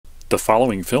The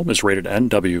following film is rated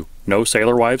NW. No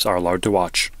sailor wives are allowed to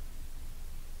watch.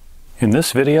 In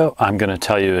this video, I'm going to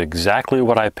tell you exactly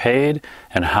what I paid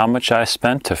and how much I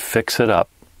spent to fix it up.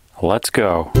 Let's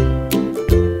go.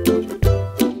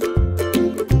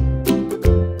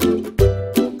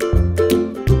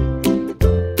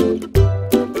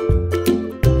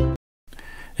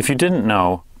 If you didn't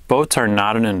know, boats are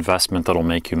not an investment that'll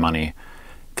make you money.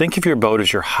 Think of your boat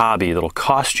as your hobby that'll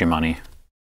cost you money.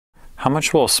 How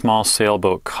much will a small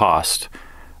sailboat cost?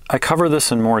 I cover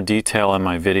this in more detail in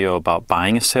my video about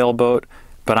buying a sailboat,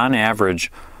 but on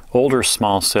average, older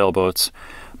small sailboats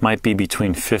might be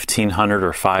between $1,500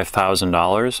 or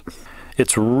 $5,000.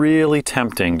 It's really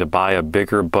tempting to buy a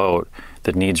bigger boat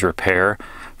that needs repair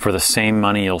for the same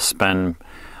money you'll spend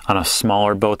on a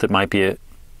smaller boat that might be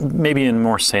maybe in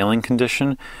more sailing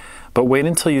condition. But wait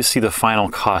until you see the final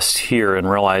cost here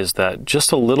and realize that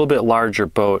just a little bit larger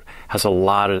boat has a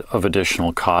lot of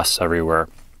additional costs everywhere.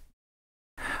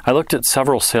 I looked at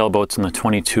several sailboats in the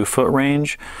 22-foot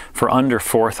range for under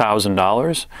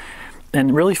 $4,000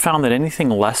 and really found that anything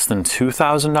less than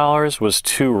 $2,000 was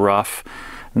too rough,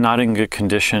 not in good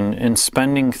condition, and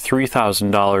spending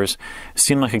 $3,000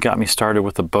 seemed like it got me started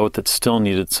with a boat that still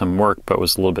needed some work but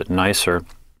was a little bit nicer.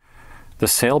 The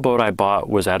sailboat I bought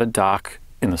was at a dock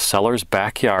in the seller's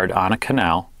backyard on a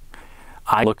canal.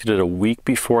 I looked at it a week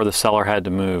before the seller had to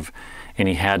move, and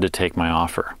he had to take my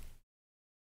offer.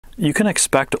 You can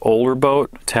expect older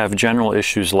boat to have general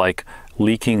issues like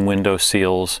leaking window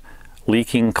seals,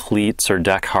 leaking cleats or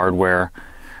deck hardware,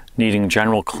 needing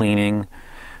general cleaning.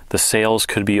 The sails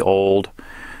could be old.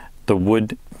 The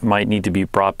wood might need to be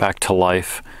brought back to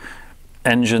life.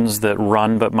 Engines that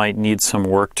run but might need some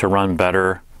work to run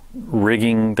better.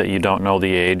 Rigging that you don't know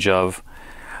the age of.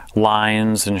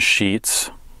 Lines and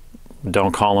sheets,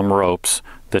 don't call them ropes,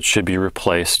 that should be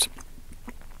replaced.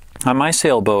 On my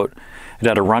sailboat, it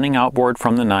had a running outboard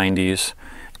from the 90s.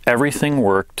 Everything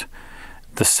worked.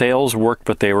 The sails worked,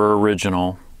 but they were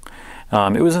original.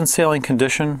 It was in sailing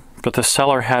condition, but the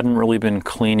seller hadn't really been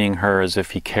cleaning her as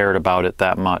if he cared about it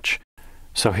that much.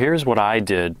 So here's what I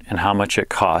did and how much it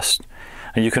cost.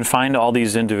 And you can find all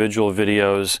these individual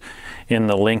videos in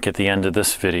the link at the end of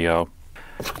this video.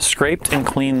 Scraped and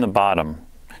cleaned the bottom.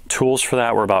 Tools for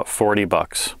that were about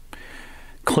 $40.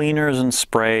 Cleaners and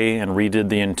spray and redid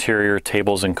the interior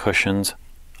tables and cushions,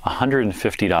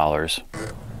 $150.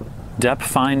 Depth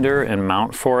finder and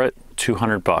mount for it,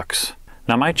 $200.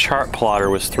 Now my chart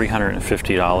plotter was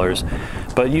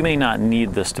 $350, but you may not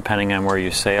need this depending on where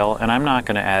you sail, and I'm not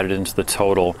going to add it into the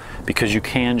total because you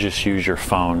can just use your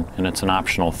phone and it's an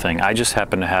optional thing. I just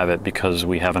happen to have it because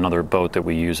we have another boat that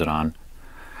we use it on.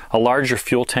 A larger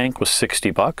fuel tank was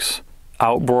 $60.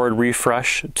 Outboard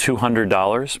refresh,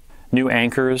 $200. New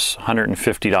anchors,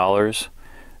 $150.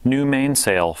 New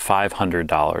mainsail,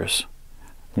 $500.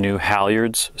 New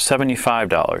halyards,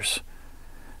 $75.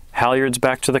 Halyards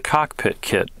back to the cockpit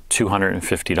kit,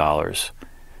 $250.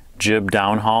 Jib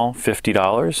downhaul,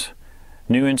 $50.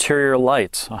 New interior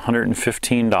lights,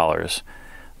 $115.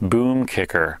 Boom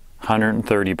kicker,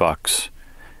 $130.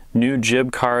 New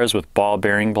jib cars with ball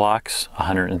bearing blocks,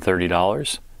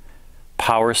 $130.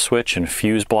 Power switch and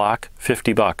fuse block,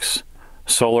 $50.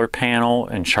 Solar panel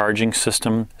and charging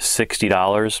system,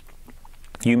 $60.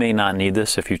 You may not need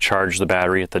this if you charge the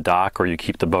battery at the dock or you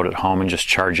keep the boat at home and just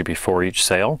charge it before each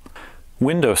sail.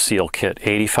 Window seal kit,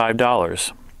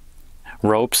 $85.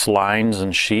 Ropes, lines,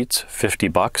 and sheets,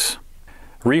 $50.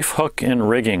 Reef hook and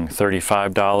rigging,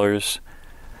 $35.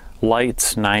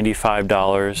 Lights,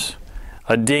 $95.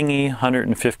 A dinghy,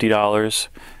 $150.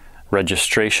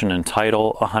 Registration and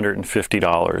title,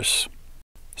 $150.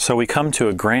 So we come to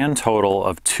a grand total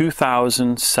of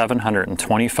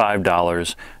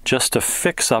 $2,725 just to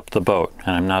fix up the boat,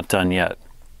 and I'm not done yet.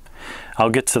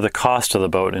 I'll get to the cost of the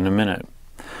boat in a minute.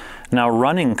 Now,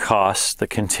 running costs that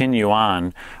continue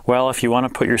on, well, if you want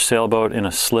to put your sailboat in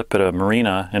a slip at a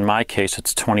marina, in my case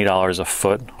it's $20 a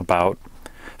foot, about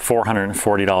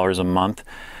 $440 a month.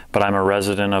 But I'm a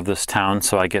resident of this town,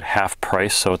 so I get half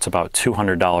price, so it's about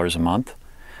 $200 a month.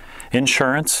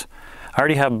 Insurance. I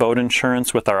already have boat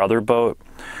insurance with our other boat,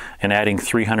 and adding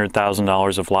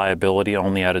 $300,000 of liability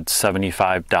only added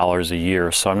 $75 a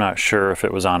year, so I'm not sure if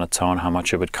it was on its own how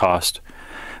much it would cost.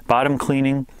 Bottom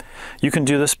cleaning. You can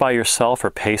do this by yourself or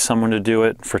pay someone to do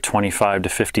it for $25 to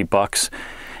 $50,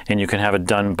 and you can have it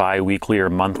done bi-weekly or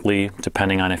monthly,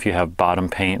 depending on if you have bottom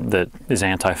paint that is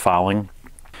anti-fouling.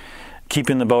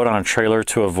 Keeping the boat on a trailer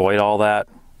to avoid all that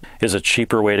is a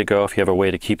cheaper way to go if you have a way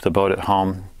to keep the boat at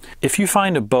home. If you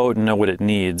find a boat and know what it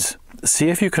needs, see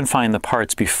if you can find the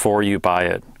parts before you buy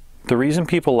it. The reason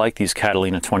people like these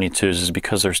Catalina 22s is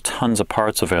because there's tons of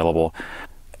parts available.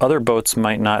 Other boats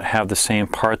might not have the same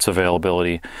parts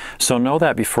availability, so know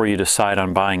that before you decide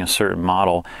on buying a certain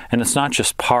model. And it's not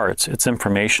just parts, it's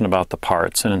information about the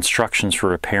parts and instructions for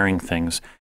repairing things.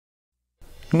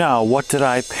 Now, what did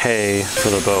I pay for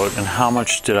the boat and how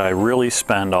much did I really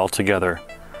spend altogether?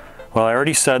 Well, I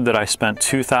already said that I spent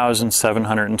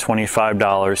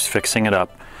 $2,725 fixing it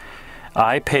up.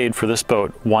 I paid for this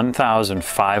boat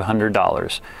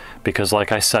 $1,500 because,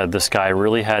 like I said, this guy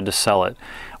really had to sell it.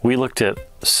 We looked at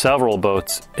several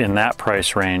boats in that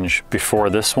price range before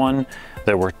this one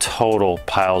that were total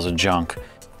piles of junk.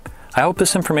 I hope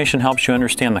this information helps you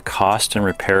understand the cost and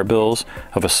repair bills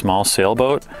of a small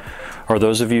sailboat, or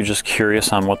those of you just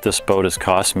curious on what this boat has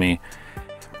cost me.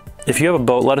 If you have a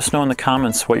boat, let us know in the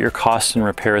comments what your costs and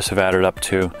repairs have added up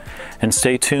to, and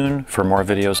stay tuned for more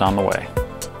videos on the way.